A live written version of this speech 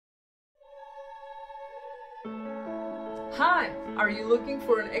Hi, are you looking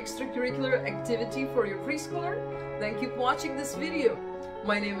for an extracurricular activity for your preschooler? Then keep watching this video.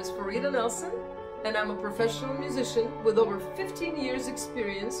 My name is Farida Nelson, and I'm a professional musician with over 15 years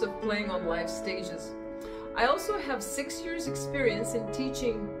experience of playing on live stages. I also have 6 years experience in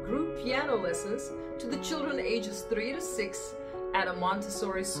teaching group piano lessons to the children ages 3 to 6 at a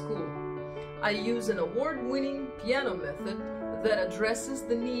Montessori school. I use an award-winning piano method that addresses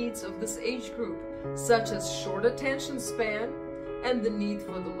the needs of this age group, such as short attention span and the need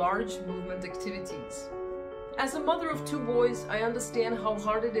for the large movement activities. As a mother of 2 boys, I understand how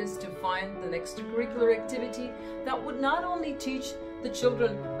hard it is to find an extracurricular activity that would not only teach the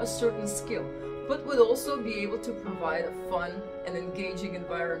children a certain skill, but would also be able to provide a fun and engaging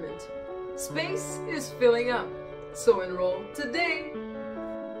environment. Space is filling up, so enroll today!